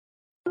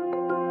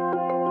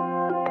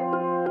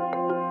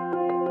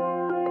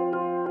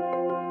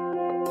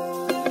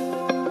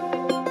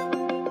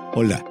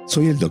Hola,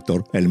 soy el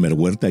Dr. Elmer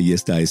Huerta y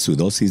esta es su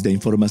dosis de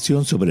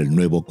información sobre el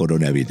nuevo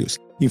coronavirus.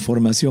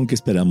 Información que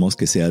esperamos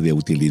que sea de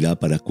utilidad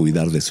para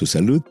cuidar de su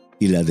salud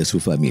y la de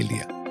su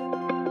familia.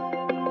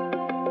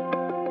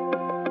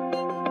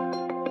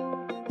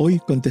 Hoy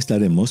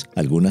contestaremos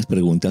algunas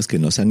preguntas que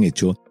nos han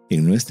hecho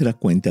en nuestra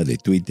cuenta de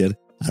Twitter,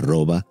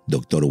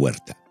 @Dr.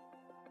 Huerta.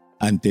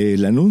 Ante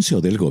el anuncio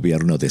del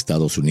gobierno de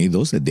Estados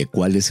Unidos de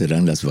cuáles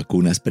serán las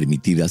vacunas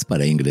permitidas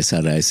para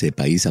ingresar a ese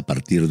país a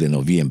partir de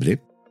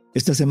noviembre,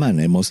 esta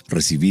semana hemos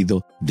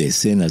recibido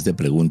decenas de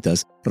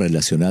preguntas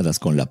relacionadas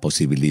con la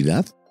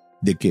posibilidad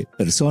de que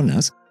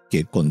personas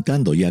que,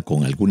 contando ya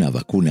con alguna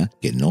vacuna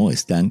que no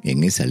están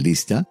en esa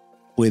lista,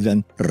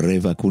 puedan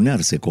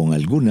revacunarse con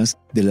algunas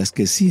de las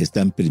que sí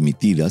están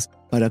permitidas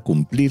para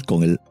cumplir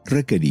con el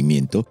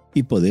requerimiento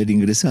y poder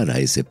ingresar a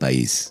ese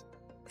país.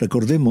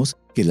 Recordemos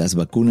que las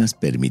vacunas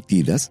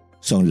permitidas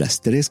son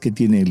las 3 que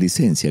tienen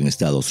licencia en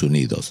Estados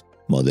Unidos: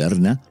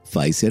 Moderna,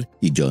 Pfizer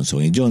y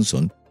Johnson &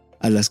 Johnson,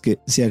 a las que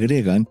se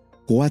agregan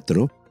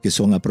 4 que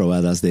son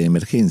aprobadas de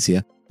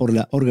emergencia por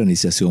la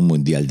Organización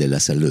Mundial de la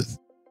Salud: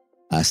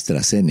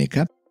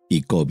 AstraZeneca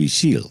y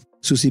Covishield,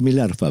 su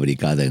similar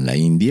fabricada en la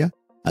India,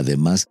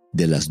 además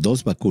de las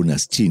 2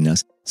 vacunas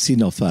chinas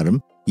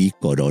Sinopharm y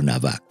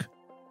CoronaVac.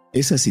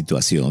 Esa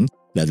situación,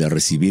 la de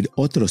recibir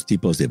otros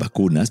tipos de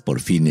vacunas por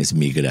fines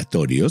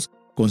migratorios,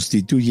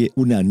 constituye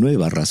una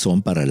nueva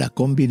razón para la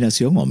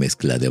combinación o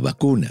mezcla de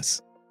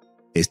vacunas.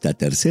 Esta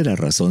tercera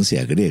razón se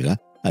agrega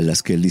a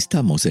las que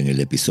listamos en el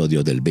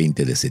episodio del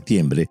 20 de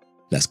septiembre,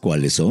 las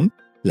cuales son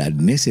la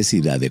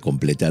necesidad de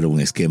completar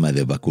un esquema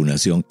de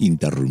vacunación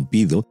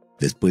interrumpido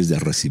después de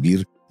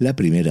recibir la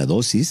primera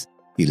dosis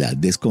y la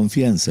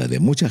desconfianza de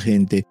mucha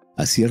gente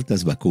a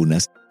ciertas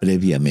vacunas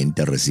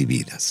previamente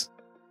recibidas.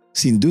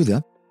 Sin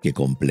duda que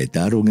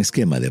completar un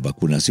esquema de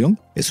vacunación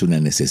es una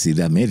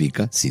necesidad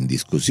médica sin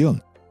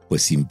discusión,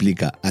 pues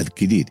implica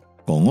adquirir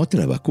con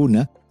otra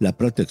vacuna la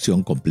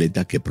protección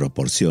completa que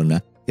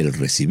proporciona el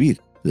recibir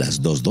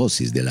las 2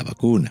 dosis de la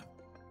vacuna.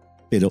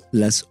 Pero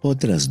las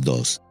otras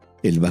 2,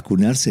 el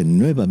vacunarse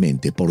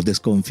nuevamente por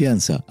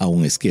desconfianza a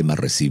un esquema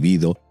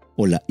recibido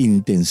o la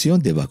intención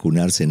de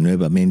vacunarse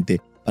nuevamente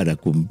para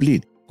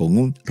cumplir con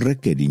un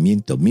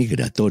requerimiento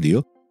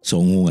migratorio,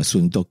 son un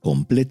asunto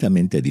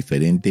completamente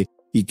diferente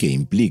y que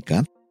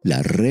implica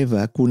la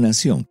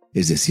revacunación,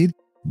 es decir,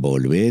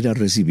 volver a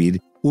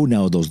recibir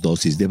 1 o 2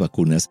 dosis de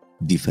vacunas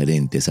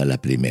diferentes a la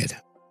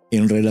primera.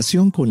 En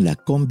relación con la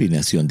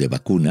combinación de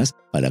vacunas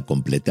para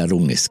completar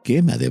un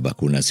esquema de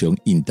vacunación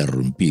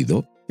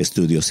interrumpido,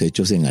 estudios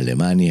hechos en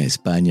Alemania,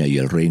 España y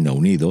el Reino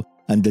Unido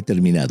han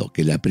determinado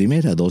que la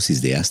primera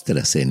dosis de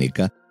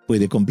AstraZeneca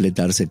puede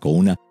completarse con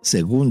una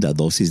segunda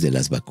dosis de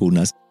las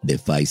vacunas de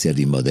Pfizer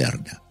y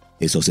Moderna.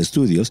 Esos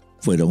estudios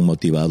fueron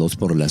motivados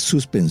por la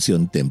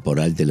suspensión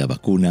temporal de la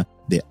vacuna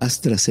de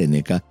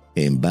AstraZeneca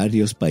en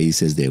varios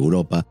países de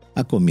Europa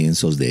a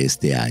comienzos de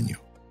este año.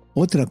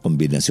 Otra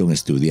combinación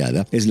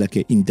estudiada es la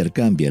que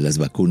intercambia las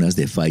vacunas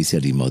de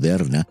Pfizer y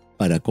Moderna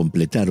para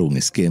completar un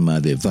esquema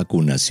de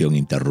vacunación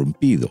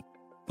interrumpido,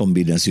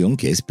 combinación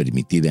que es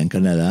permitida en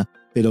Canadá,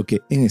 pero que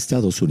en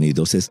Estados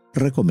Unidos es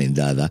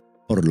recomendada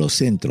por los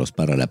Centros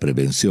para la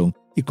Prevención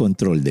y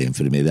Control de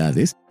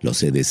Enfermedades, los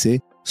CDC,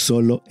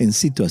 solo en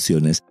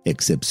situaciones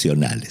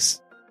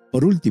excepcionales.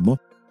 Por último,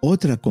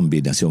 otra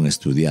combinación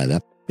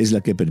estudiada es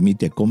la que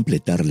permite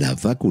completar la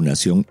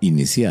vacunación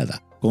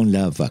iniciada con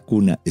la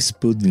vacuna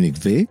Sputnik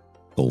V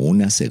con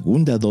una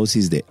segunda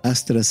dosis de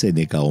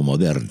AstraZeneca o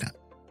Moderna.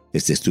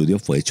 Este estudio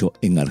fue hecho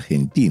en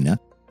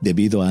Argentina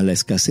debido a la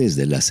escasez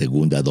de la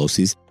segunda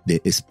dosis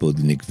de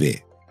Sputnik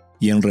V.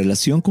 Y en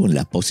relación con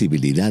la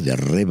posibilidad de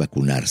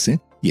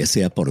revacunarse, ya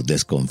sea por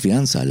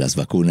desconfianza a las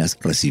vacunas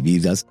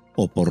recibidas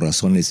o por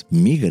razones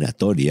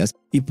migratorias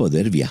y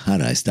poder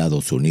viajar a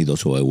Estados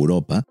Unidos o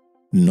Europa,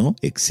 no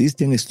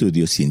existen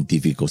estudios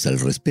científicos al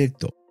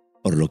respecto,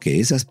 por lo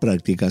que esas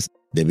prácticas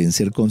deben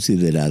ser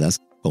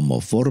consideradas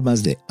como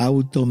formas de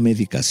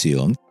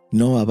automedicación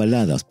no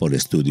avaladas por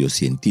estudios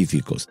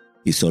científicos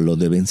y solo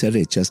deben ser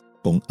hechas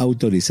con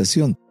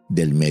autorización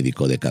del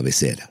médico de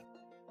cabecera.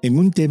 En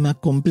un tema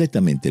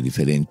completamente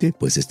diferente,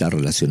 pues está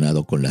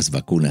relacionado con las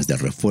vacunas de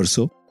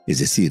refuerzo, es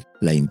decir,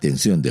 la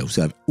intención de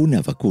usar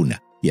una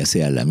vacuna, ya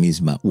sea la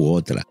misma u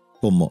otra,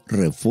 como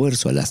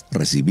refuerzo a las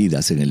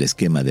recibidas en el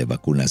esquema de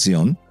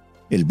vacunación,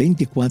 el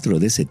 24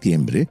 de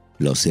septiembre,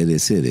 los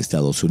CDC de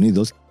Estados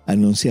Unidos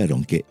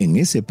anunciaron que en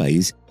ese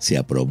país se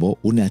aprobó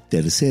una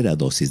tercera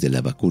dosis de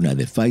la vacuna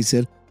de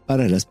Pfizer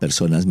para las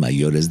personas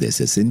mayores de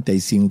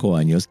 65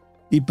 años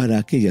y para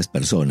aquellas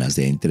personas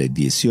de entre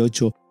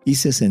 18 y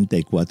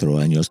 64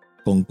 años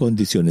con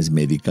condiciones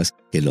médicas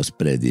que los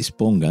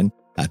predispongan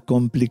a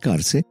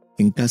complicarse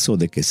en caso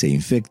de que se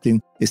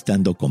infecten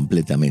estando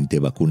completamente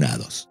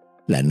vacunados.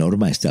 La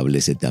norma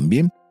establece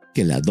también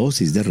que la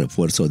dosis de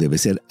refuerzo debe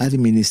ser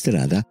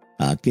administrada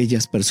a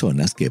aquellas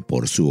personas que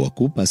por su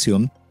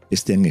ocupación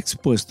estén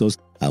expuestos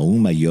a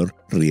un mayor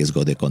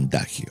riesgo de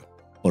contagio.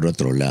 Por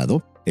otro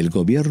lado, el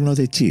gobierno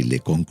de Chile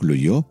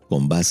concluyó,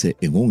 con base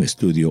en un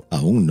estudio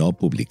aún no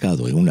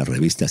publicado en una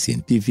revista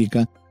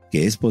científica,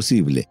 que es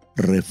posible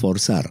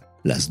reforzar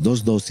las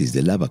 2 dosis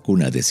de la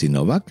vacuna de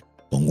Sinovac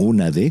con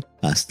una de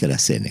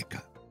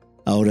AstraZeneca.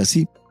 Ahora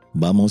sí,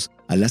 vamos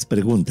a las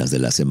preguntas de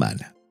la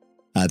semana.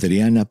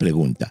 Adriana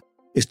pregunta: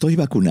 estoy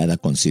vacunada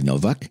con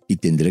Sinovac y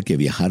tendré que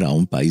viajar a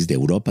un país de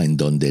Europa en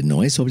donde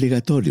no es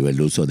obligatorio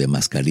el uso de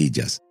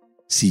mascarillas.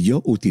 Si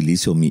yo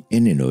utilizo mi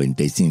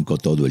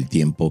N95 todo el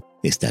tiempo,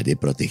 ¿estaré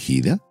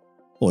protegida?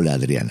 Hola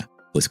Adriana,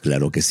 pues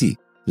claro que sí.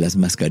 Las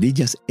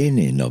mascarillas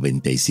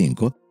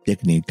N95,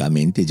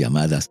 técnicamente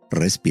llamadas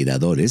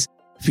respiradores,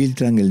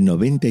 filtran el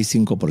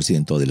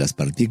 95% de las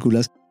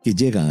partículas que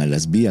llegan a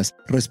las vías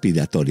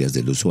respiratorias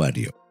del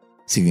usuario.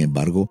 Sin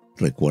embargo,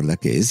 recuerda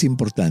que es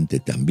importante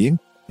también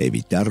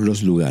evitar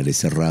los lugares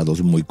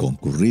cerrados muy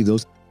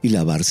concurridos y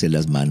lavarse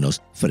las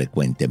manos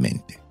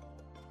frecuentemente.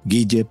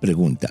 Guille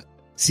pregunta: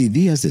 si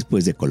días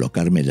después de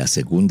colocarme la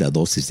segunda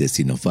dosis de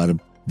Sinopharm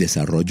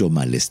desarrollo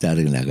malestar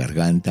en la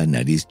garganta,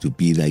 nariz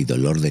tupida y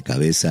dolor de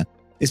cabeza,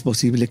 ¿es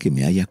posible que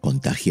me haya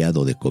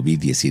contagiado de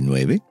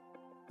COVID-19?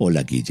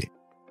 Hola Guille,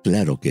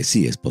 claro que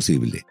sí es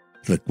posible.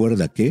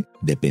 Recuerda que,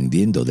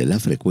 dependiendo de la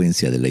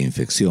frecuencia de la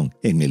infección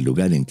en el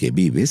lugar en que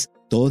vives,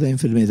 toda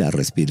enfermedad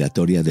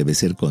respiratoria debe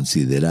ser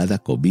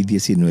considerada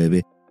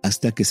COVID-19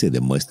 hasta que se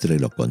demuestre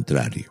lo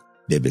contrario.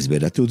 Debes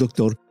ver a tu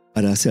doctor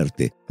para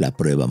hacerte la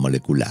prueba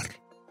molecular.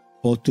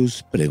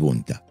 Otus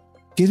pregunta: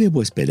 ¿qué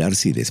debo esperar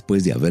si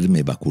después de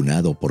haberme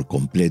vacunado por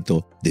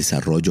completo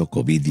desarrollo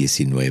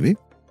COVID-19?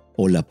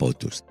 Hola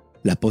Potus,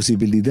 la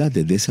posibilidad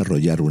de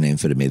desarrollar una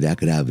enfermedad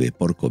grave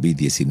por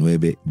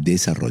COVID-19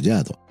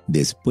 desarrollado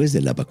después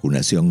de la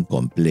vacunación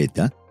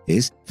completa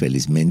es,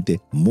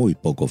 felizmente, muy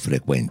poco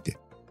frecuente.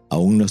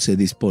 Aún no se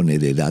dispone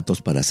de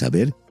datos para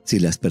saber si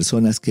las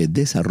personas que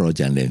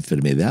desarrollan la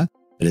enfermedad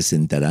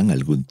presentarán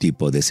algún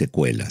tipo de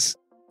secuelas.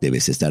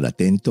 Debes estar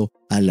atento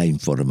a la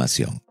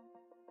información.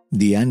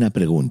 Diana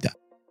pregunta: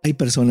 hay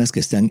personas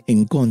que están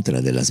en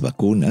contra de las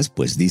vacunas,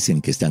 pues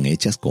dicen que están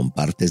hechas con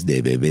partes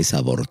de bebés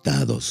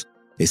abortados.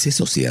 ¿Es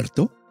eso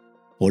cierto?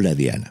 Hola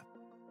Diana.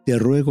 Te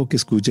ruego que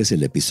escuches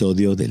el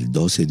episodio del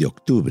 12 de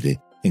octubre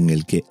en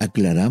el que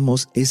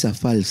aclaramos esa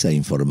falsa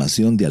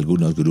información de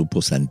algunos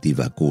grupos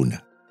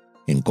antivacuna.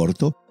 En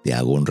corto, te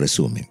hago un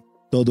resumen.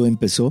 Todo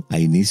empezó a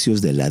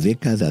inicios de la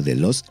década de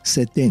los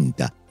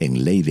 70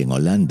 en Leiden,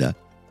 Holanda,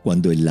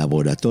 cuando el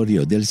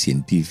laboratorio del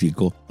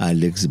científico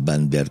Alex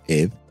van der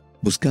Eef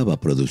buscaba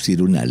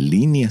producir una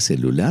línea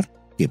celular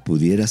que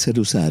pudiera ser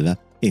usada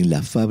en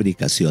la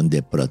fabricación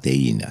de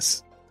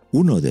proteínas.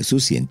 Uno de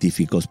sus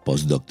científicos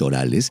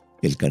postdoctorales,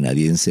 el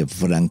canadiense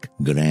Frank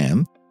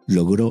Graham,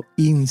 logró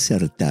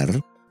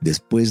insertar,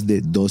 después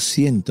de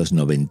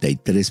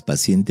 293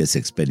 pacientes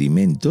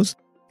experimentos,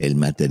 el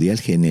material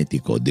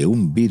genético de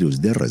un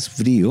virus de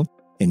resfrío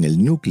en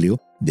el núcleo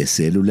de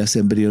células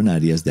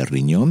embrionarias de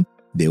riñón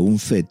de un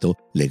feto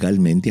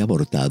legalmente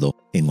abortado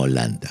en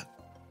Holanda.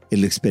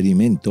 El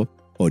experimento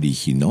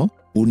originó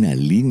una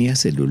línea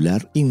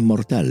celular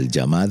inmortal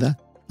llamada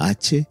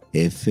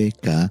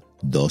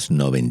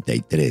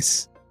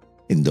HFK293,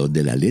 en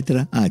donde la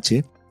letra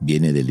H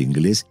viene del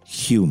inglés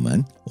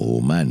human o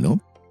humano,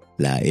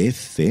 la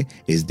F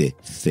es de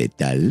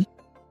fetal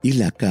y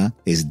la K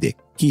es de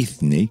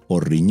kidney o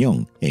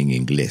riñón en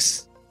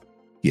inglés.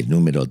 Y el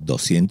número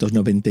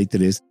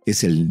 293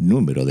 es el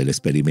número del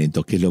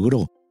experimento que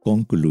logró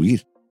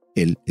concluir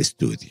el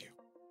estudio.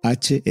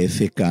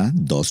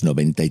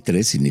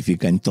 HFK293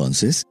 significa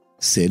entonces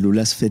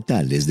células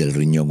fetales del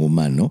riñón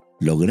humano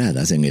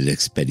logradas en el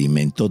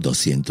experimento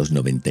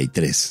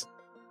 293.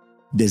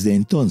 Desde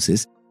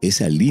entonces,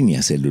 esa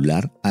línea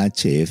celular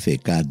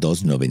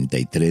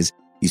HFK293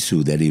 y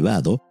su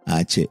derivado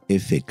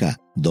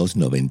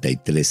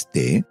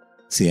HFK293T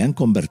se han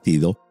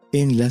convertido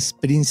en las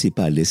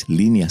principales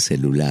líneas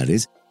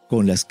celulares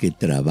con las que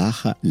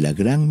trabaja la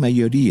gran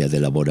mayoría de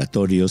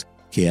laboratorios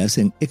que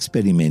hacen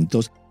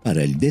experimentos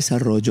para el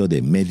desarrollo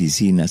de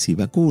medicinas y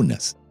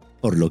vacunas,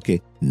 por lo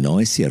que no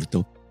es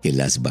cierto que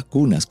las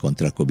vacunas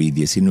contra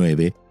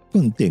COVID-19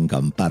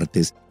 contengan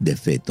partes de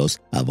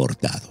fetos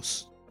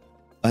abortados.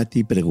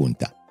 Patty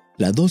pregunta: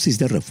 ¿la dosis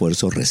de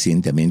refuerzo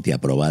recientemente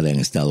aprobada en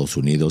Estados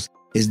Unidos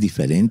es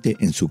diferente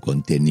en su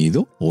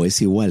contenido o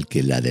es igual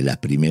que la de la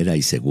primera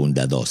y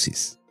segunda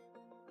dosis?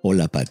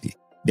 Hola Patty,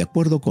 de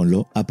acuerdo con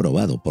lo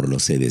aprobado por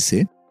los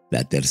CDC,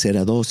 la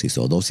tercera dosis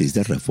o dosis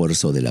de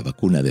refuerzo de la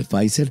vacuna de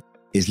Pfizer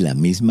es la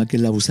misma que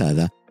la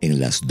usada en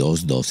las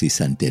 2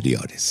 dosis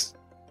anteriores.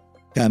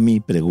 Cami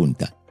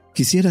pregunta: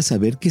 quisiera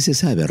saber qué se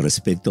sabe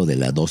respecto de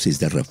la dosis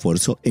de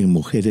refuerzo en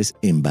mujeres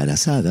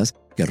embarazadas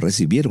que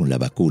recibieron la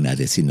vacuna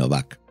de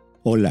Sinovac.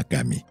 Hola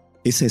Cami,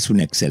 esa es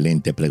una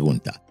excelente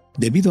pregunta.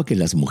 Debido a que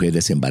las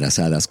mujeres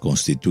embarazadas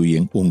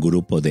constituyen un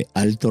grupo de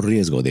alto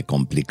riesgo de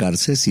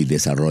complicarse si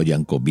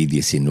desarrollan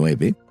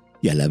COVID-19,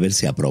 y al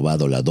haberse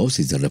aprobado la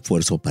dosis de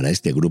refuerzo para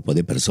este grupo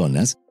de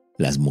personas,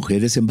 las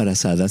mujeres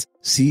embarazadas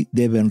sí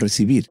deben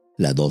recibir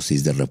la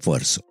dosis de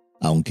refuerzo,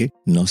 aunque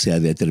no se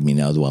ha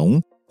determinado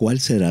aún cuál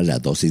será la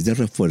dosis de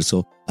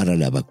refuerzo para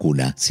la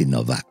vacuna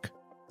Sinovac.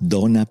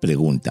 Donna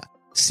pregunta: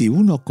 Si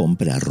uno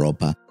compra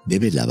ropa,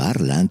 ¿debe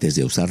lavarla antes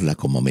de usarla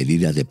como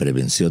medida de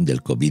prevención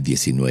del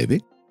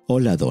COVID-19?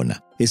 Hola,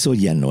 dona. Eso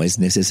ya no es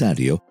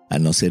necesario, a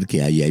no ser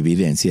que haya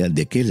evidencia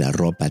de que la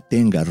ropa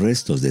tenga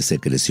restos de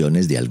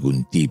secreciones de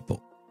algún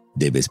tipo.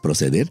 Debes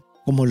proceder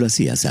como lo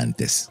hacías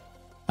antes.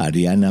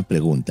 Ariana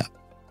pregunta,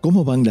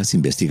 ¿cómo van las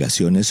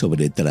investigaciones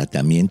sobre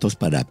tratamientos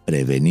para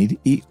prevenir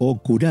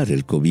y/o curar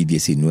el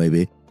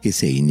COVID-19 que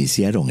se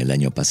iniciaron el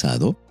año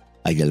pasado?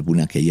 ¿Hay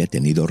alguna que haya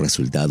tenido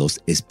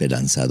resultados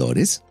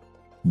esperanzadores?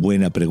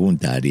 Buena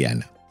pregunta,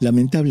 Ariana.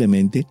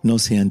 Lamentablemente, no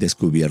se han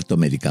descubierto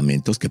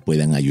medicamentos que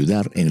puedan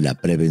ayudar en la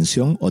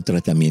prevención o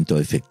tratamiento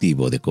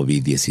efectivo de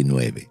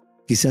COVID-19.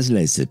 Quizás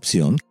la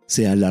excepción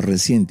sea la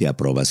reciente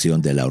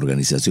aprobación de la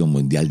Organización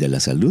Mundial de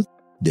la Salud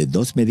de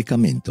 2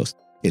 medicamentos,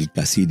 el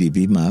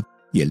Casirivimab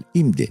y el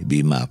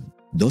Imdevimab,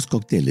 2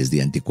 cócteles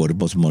de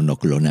anticuerpos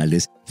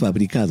monoclonales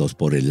fabricados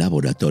por el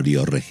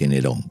laboratorio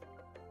Regeneron.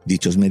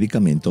 Dichos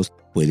medicamentos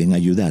pueden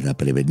ayudar a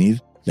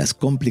prevenir las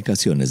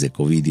complicaciones de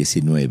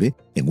COVID-19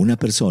 en una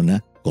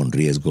persona con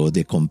riesgo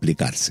de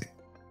complicarse.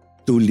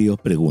 Tulio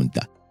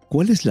pregunta,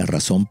 ¿cuál es la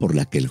razón por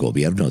la que el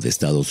gobierno de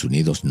Estados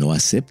Unidos no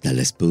acepta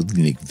la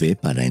Sputnik V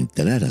para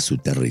entrar a su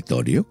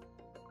territorio?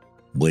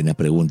 Buena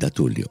pregunta,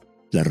 Tulio.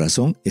 La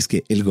razón es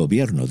que el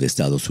gobierno de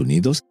Estados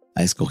Unidos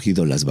ha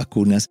escogido las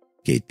vacunas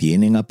que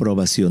tienen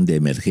aprobación de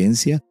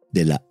emergencia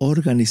de la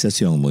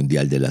Organización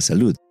Mundial de la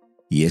Salud,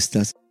 y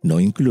estas no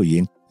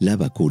incluyen la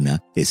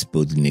vacuna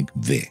Sputnik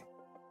V.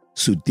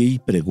 Suti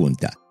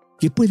pregunta,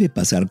 ¿qué puede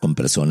pasar con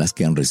personas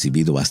que han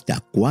recibido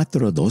hasta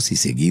 4 dosis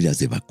seguidas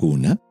de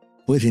vacuna?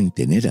 ¿Pueden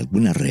tener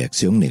alguna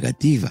reacción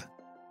negativa?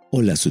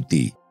 Hola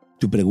Suti,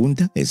 tu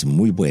pregunta es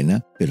muy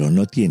buena, pero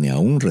no tiene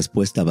aún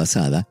respuesta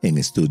basada en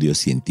estudios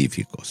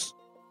científicos.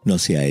 No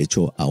se ha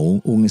hecho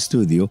aún un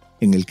estudio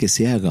en el que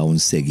se haga un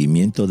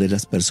seguimiento de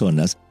las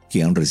personas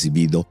que han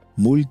recibido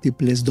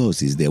múltiples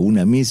dosis de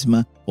una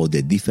misma o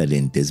de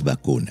diferentes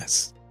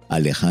vacunas.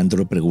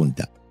 Alejandro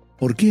pregunta,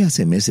 ¿por qué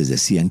hace meses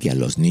decían que a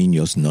los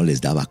niños no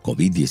les daba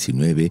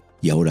COVID-19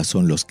 y ahora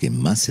son los que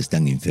más se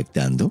están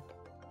infectando?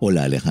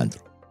 Hola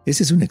Alejandro,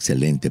 esa es una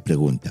excelente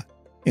pregunta.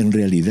 En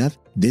realidad,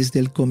 desde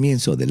el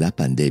comienzo de la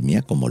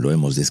pandemia, como lo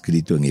hemos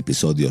descrito en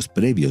episodios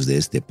previos de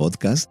este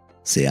podcast,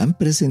 se han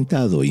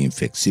presentado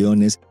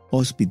infecciones,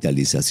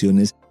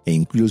 hospitalizaciones e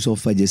incluso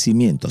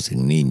fallecimientos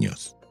en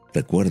niños.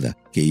 Recuerda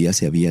que ya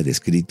se había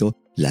descrito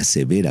la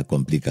severa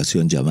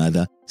complicación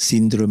llamada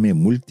síndrome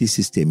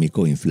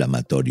multisistémico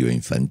inflamatorio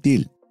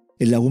infantil.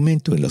 El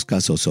aumento en los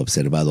casos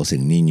observados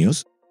en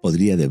niños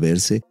podría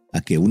deberse a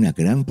que una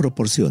gran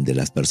proporción de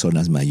las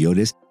personas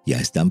mayores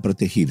ya están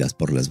protegidas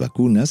por las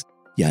vacunas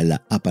y a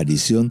la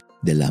aparición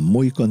de la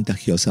muy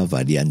contagiosa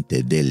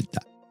variante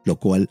Delta, lo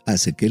cual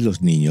hace que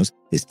los niños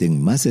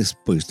estén más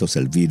expuestos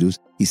al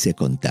virus y se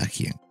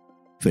contagien.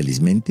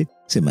 Felizmente,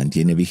 se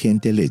mantiene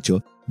vigente el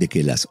hecho de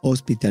que las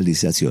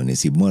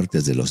hospitalizaciones y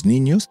muertes de los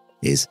niños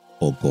es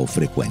poco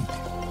frecuente.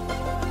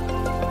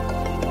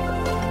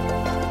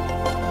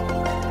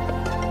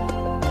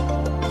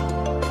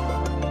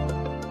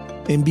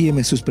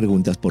 Envíeme sus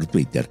preguntas por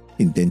Twitter.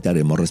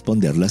 Intentaremos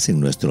responderlas en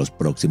nuestros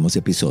próximos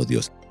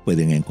episodios.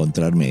 Pueden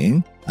encontrarme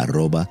en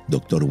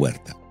 @Dr.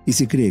 Huerta. Y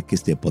si cree que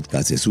este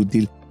podcast es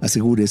útil,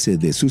 asegúrese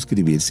de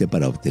suscribirse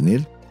para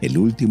obtener el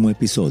último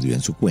episodio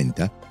en su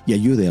cuenta y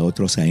ayude a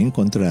otros a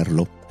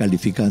encontrarlo,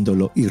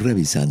 calificándolo y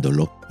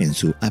revisándolo en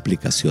su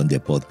aplicación de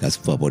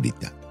podcast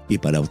favorita. Y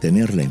para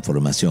obtener la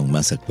información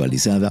más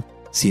actualizada,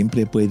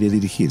 siempre puede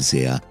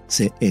dirigirse a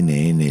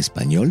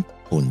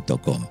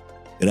cnnespañol.com.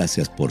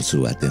 Gracias por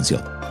su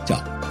atención.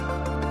 Chao.